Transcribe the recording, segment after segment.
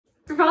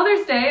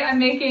Father's Day, I'm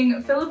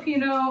making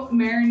Filipino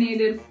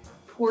marinated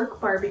pork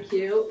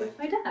barbecue with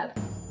my dad.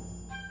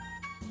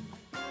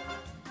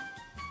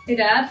 Hey,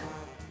 Dad.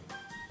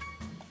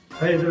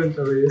 How you doing,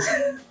 Therese?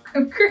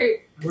 I'm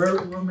great.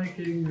 We're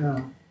making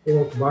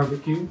pork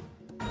barbecue.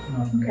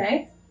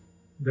 Okay.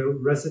 The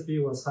recipe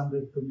was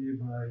handed to me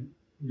by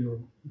your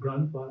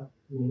grandpa,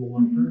 Lolo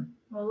Walter.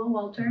 Lolo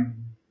Walter.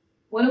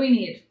 What do we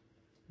need?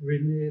 We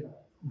need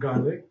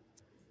garlic.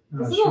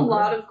 This is sugar. a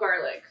lot of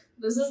garlic.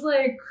 This is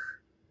like,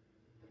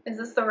 is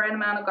this the right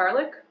amount of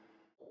garlic?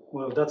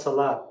 Well, that's a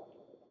lot.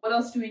 What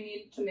else do we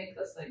need to make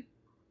this thing?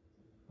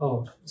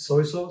 Oh,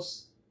 soy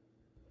sauce,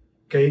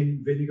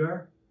 cane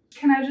vinegar.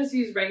 Can I just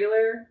use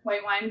regular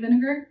white wine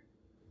vinegar?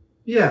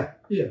 Yeah.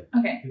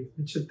 Okay.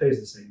 It should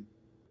taste the same.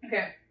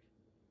 Okay.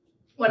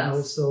 What and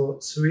else? Also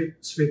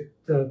sweet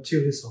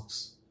chili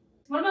sauce.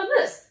 What about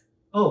this?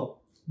 Oh,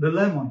 the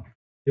lemon.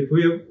 If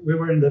we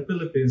were in the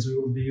Philippines, we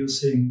would be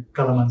using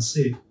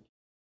calamansi.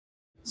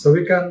 So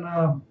we can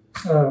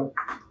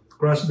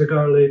crush the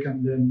garlic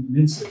and then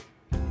mince it.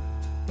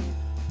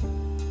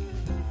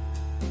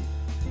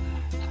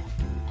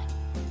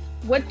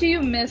 What do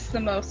you miss the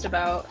most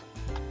about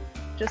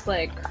just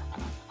like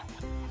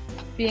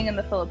being in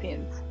the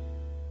Philippines?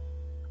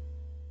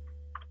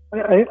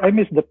 I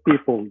miss the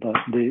people,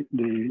 the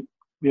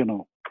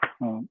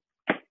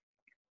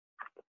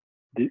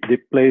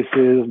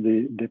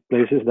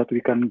places that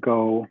we can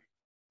go.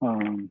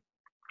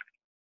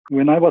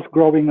 When I was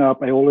growing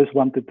up, I always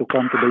wanted to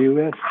come to the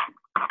US.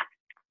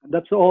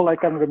 That's all I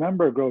can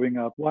remember growing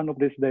up. One of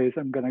these days,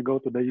 I'm gonna go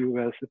to the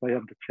US if I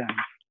have the chance.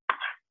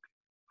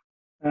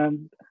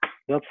 And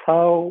that's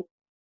how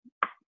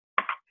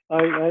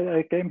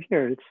I came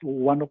here. It's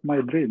one of my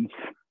dreams.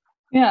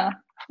 Yeah.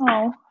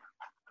 Oh.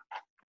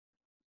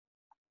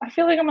 I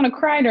feel like I'm gonna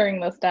cry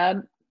during this,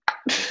 Dad.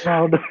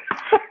 Now,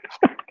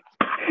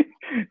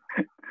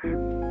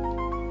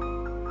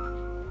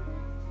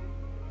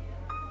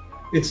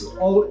 It's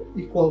all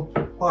equal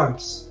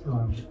parts.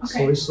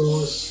 Soy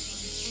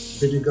sauce,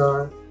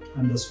 vinegar,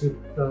 and the sweet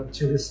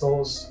chili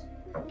sauce,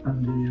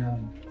 and the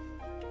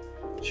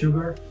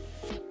sugar.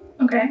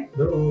 Okay.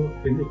 They're all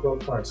in equal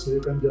parts, so you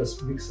can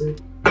just mix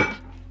it.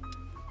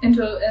 In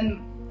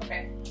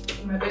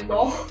my big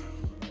bowl.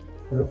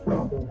 The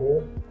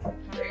bowl.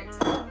 Great.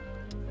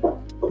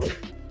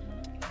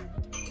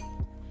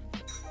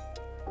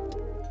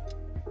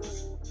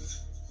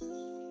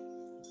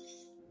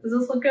 Does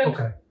this look good?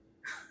 Okay.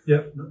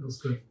 Yeah, that looks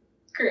good.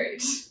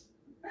 Great.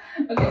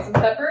 Okay, some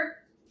pepper.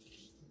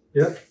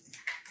 Yeah.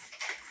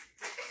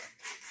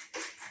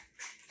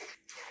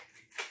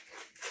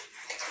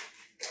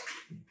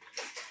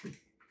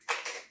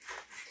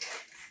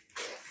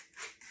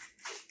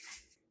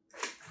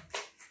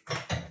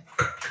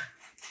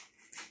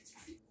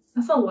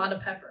 That's a lot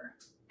of pepper.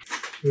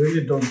 You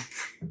really don't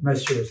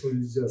measure, so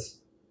you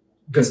just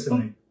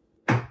guesstimate.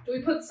 Do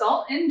we put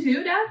salt in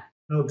too, Dad?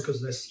 No,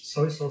 because the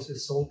soy sauce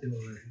is salty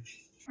already.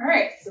 All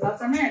right, so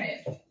that's our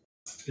marinade.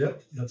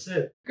 Yep, that's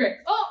it. Great.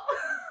 Oh!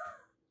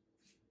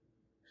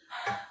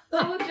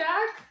 Little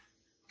Jack?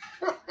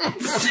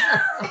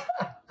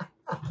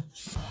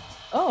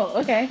 Oh,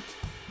 okay.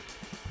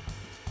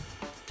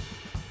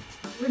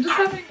 We're just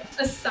having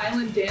a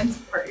silent dance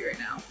party right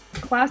now.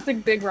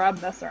 Classic Big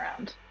Rob mess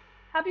around.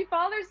 Happy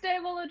Father's Day,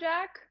 Lola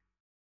Jack.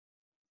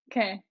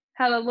 Okay,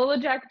 had a Lola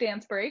Jack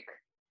dance break.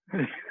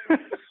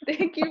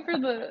 Thank you for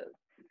the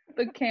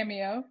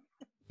cameo.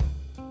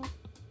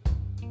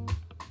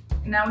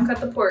 Now we cut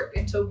the pork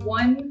into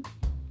 1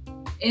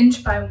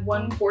 inch by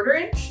 1/4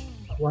 inch.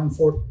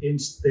 1/4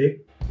 inch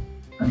thick.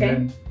 Okay.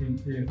 And then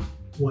in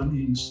 1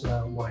 inch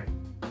wide.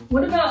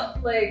 What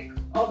about like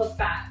all the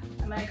fat?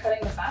 Am I cutting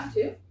the fat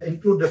too?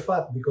 Include the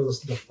fat because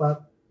the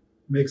fat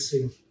makes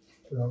it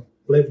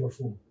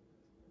flavorful.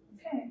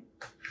 Okay.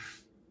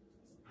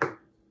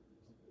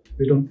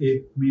 We don't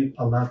eat meat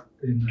a lot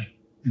in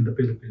the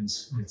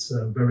Philippines. It's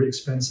very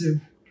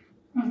expensive,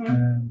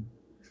 and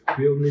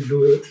we only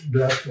do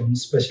that on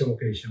special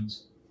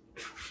occasions.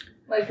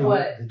 Like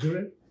what?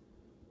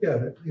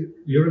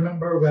 You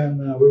remember when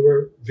we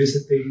were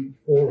visiting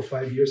 4 or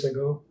 5 years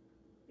ago?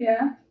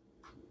 Yeah.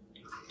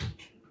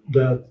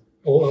 That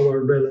all our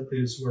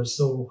relatives were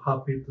so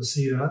happy to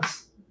see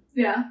us.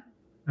 Yeah.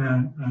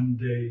 And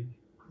they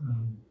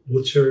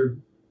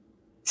butchered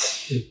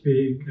a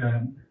pig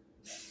and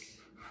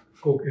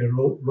cooked a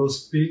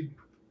roast pig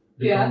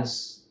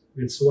because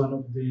it's one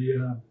of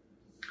the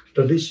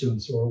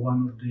traditions or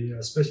one of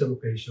the special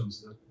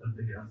occasions that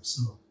they have.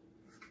 So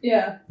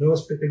yeah, that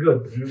was pretty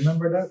good. You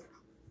remember that?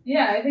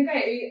 Yeah, I think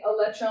I ate a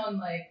lechon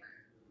like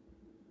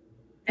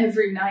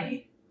every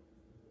night.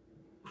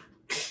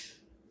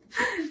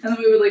 And then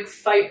we would like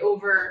fight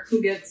over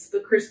who gets the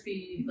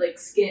crispy like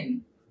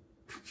skin.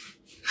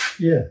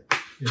 Yeah.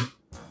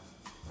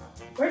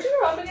 Where'd you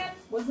grow up again?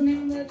 What's the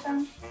name of the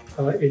town?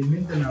 In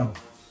Mindanao.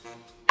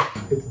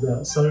 It's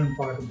the southern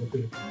part of the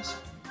Philippines.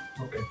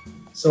 Okay.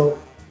 So,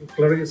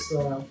 Clarice,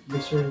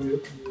 make sure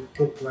you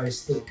cook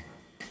rice too.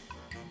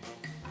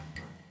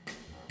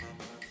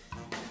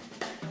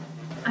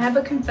 I have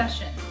a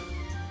confession.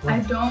 I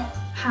don't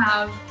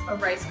have a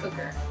rice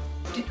cooker.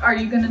 Are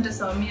you gonna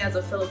disown me as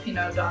a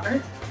Filipino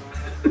daughter?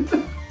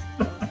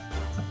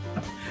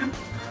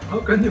 How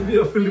can you be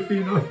a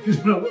Filipino if you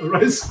don't have a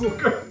rice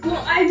cooker?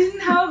 Well, I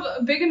didn't have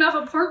a big enough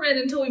apartment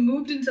until we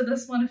moved into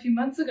this one a few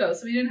months ago,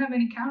 so we didn't have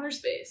any counter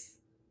space.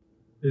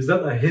 Is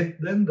that a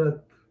hint then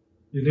that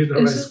you need a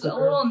rice cooker? It's just a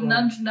little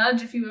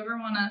nudge if you ever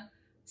want to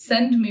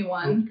send me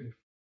one.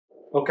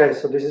 Okay,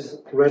 so this is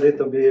ready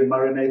to be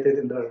marinated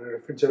in the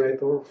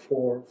refrigerator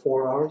for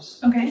 4 hours.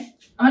 Okay,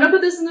 I'm gonna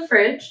put this in the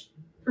fridge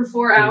for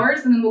 4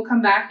 hours, and then we'll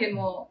come back and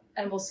we'll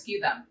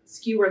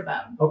skewer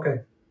them.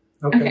 Okay.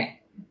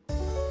 Okay.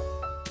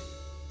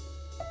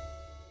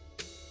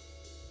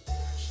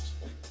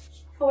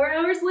 4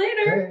 hours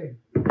later. Okay.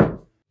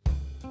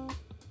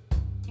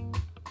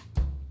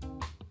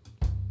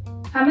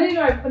 How many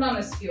do I put on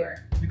a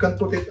skewer? You can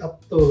put it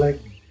up to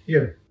like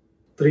here,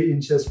 3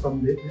 inches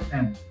from the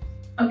end.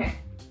 Okay.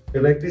 Okay,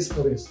 like this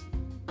or this.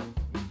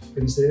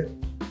 Can you see it?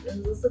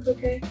 Does this look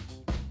okay?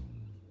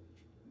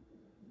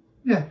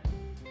 Yeah.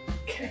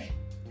 Okay.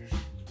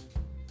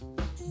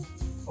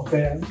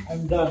 Okay,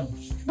 I'm done.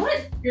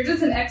 What? You're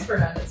just an expert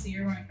at it, so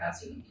you're going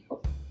faster than me.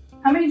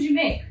 How many did you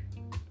make?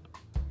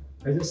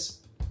 I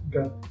just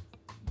got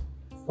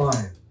 5.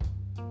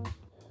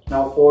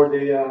 Now for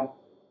the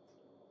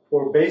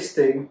for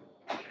basting,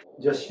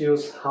 just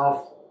use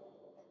half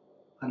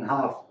and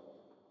half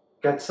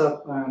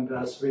ketchup and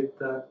sweet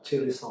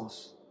chili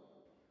sauce.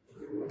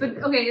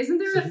 But okay, isn't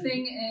there a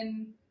thing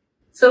in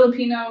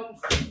Filipino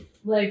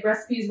like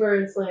recipes where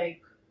it's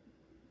like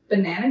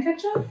banana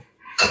ketchup?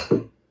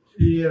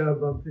 Yeah,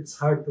 but it's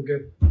hard to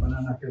get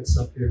banana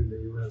ketchup here in the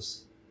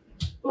US.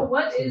 But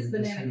what is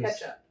banana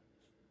ketchup?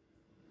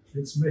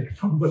 It's made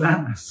from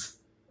bananas.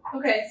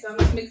 Okay, so I'm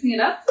just mixing it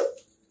up.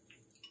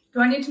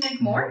 Do I need to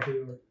make more?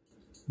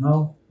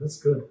 No,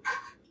 that's good.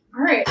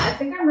 All right, I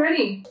think I'm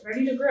ready.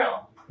 Ready to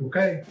grill.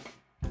 Okay.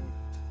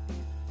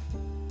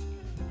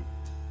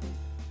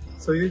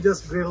 So you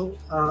just grill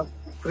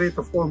 3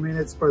 to 4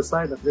 minutes per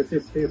side at the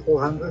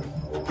 400.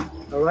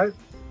 All right?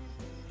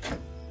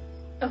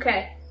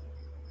 Okay.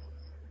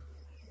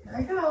 There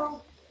I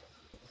go.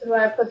 Do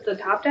I put the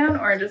top down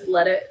or just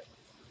let it?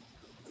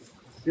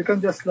 You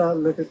can just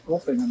let it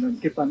open and then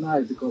keep an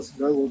eye because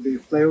there will be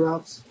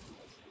flare-ups.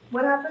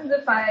 What happens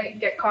if I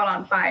get caught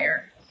on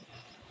fire?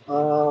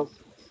 Do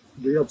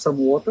you have some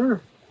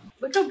water?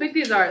 Look how big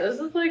these are. This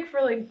is like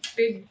for like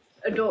big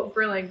adult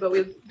grilling, but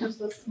with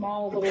just a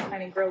small little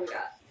tiny grill we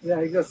got. Yeah,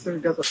 I guess we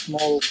got a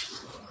small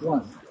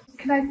one.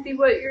 Can I see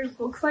what yours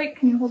looks like?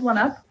 Can you hold one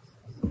up?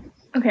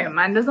 Okay,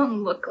 mine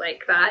doesn't look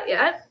like that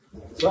yet.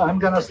 So I'm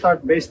gonna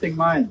start basting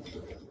mine.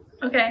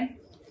 Okay,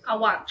 I'll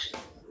watch.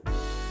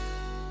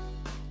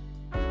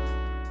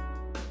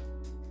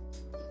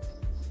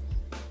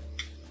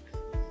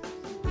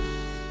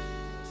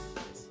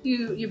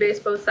 You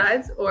baste both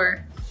sides,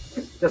 or?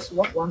 Just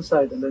one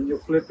side, and then you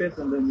flip it,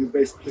 and then you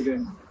baste it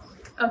again.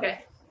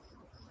 Okay.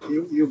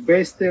 You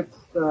baste it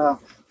to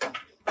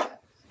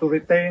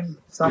retain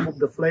some of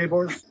the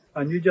flavors,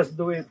 and you just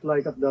do it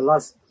like at the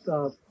last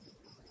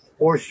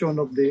portion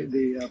of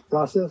the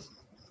process,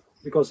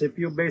 because if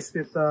you baste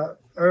it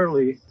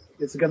early,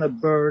 it's gonna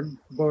burn,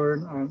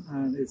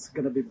 and it's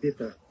gonna be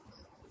bitter.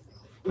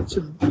 It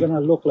should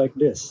gonna look like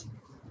this.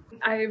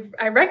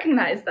 I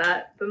recognize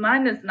that, but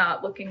mine is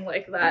not looking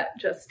like that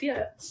just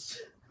yet.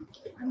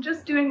 I'm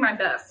just doing my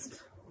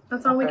best.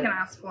 That's all we can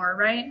ask for,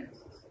 right?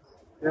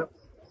 Yep.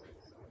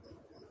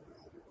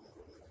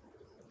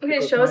 Okay,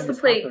 Because show us the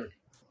plate. hotter.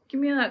 Give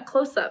me a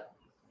close-up.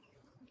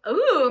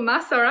 Ooh,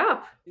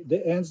 masarap.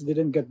 The ends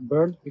didn't get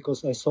burnt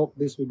because I soaked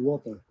this with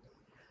water.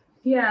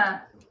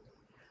 Yeah.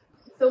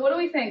 So what do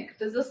we think?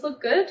 Does this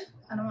look good?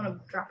 I don't want to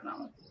drop it on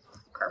the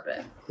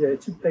carpet. Yeah,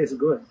 it should taste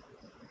good.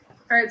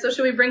 All right, so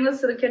should we bring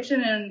this to the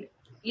kitchen and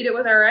eat it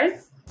with our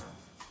rice?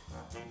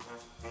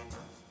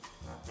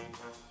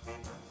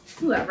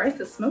 Ooh, that rice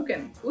is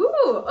smoking.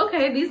 Ooh,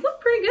 okay, these look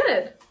pretty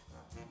good.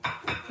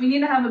 We need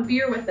to have a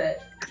beer with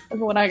it.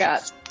 That's what I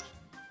got.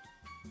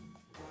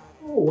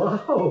 Oh,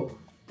 wow.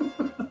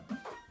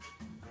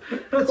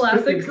 That's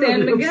Classic pretty good. San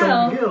You have Miguel.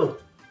 San Miguel.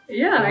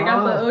 Yeah, I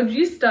got Wow. the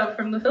OG stuff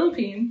from the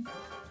Philippines.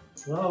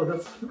 Wow,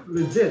 that's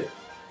legit.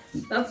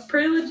 That's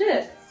pretty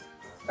legit.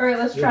 All right,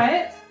 let's try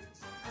it.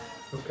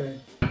 Okay.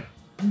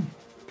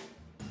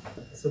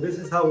 So this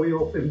is how we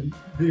open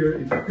beer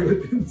in the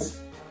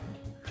Philippines.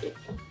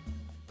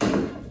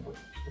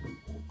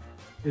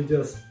 It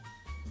just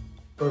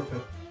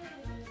perfect.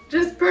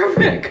 Just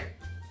perfect.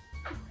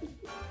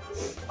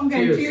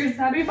 Okay, Cheers. cheers.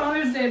 Happy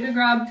Father's Day, Big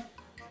Rob.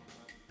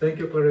 Thank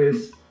you,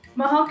 Clarice.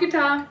 Mahal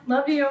kita.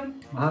 Love you.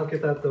 Mahal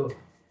kita to.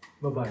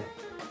 Bye-bye.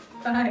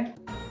 Bye.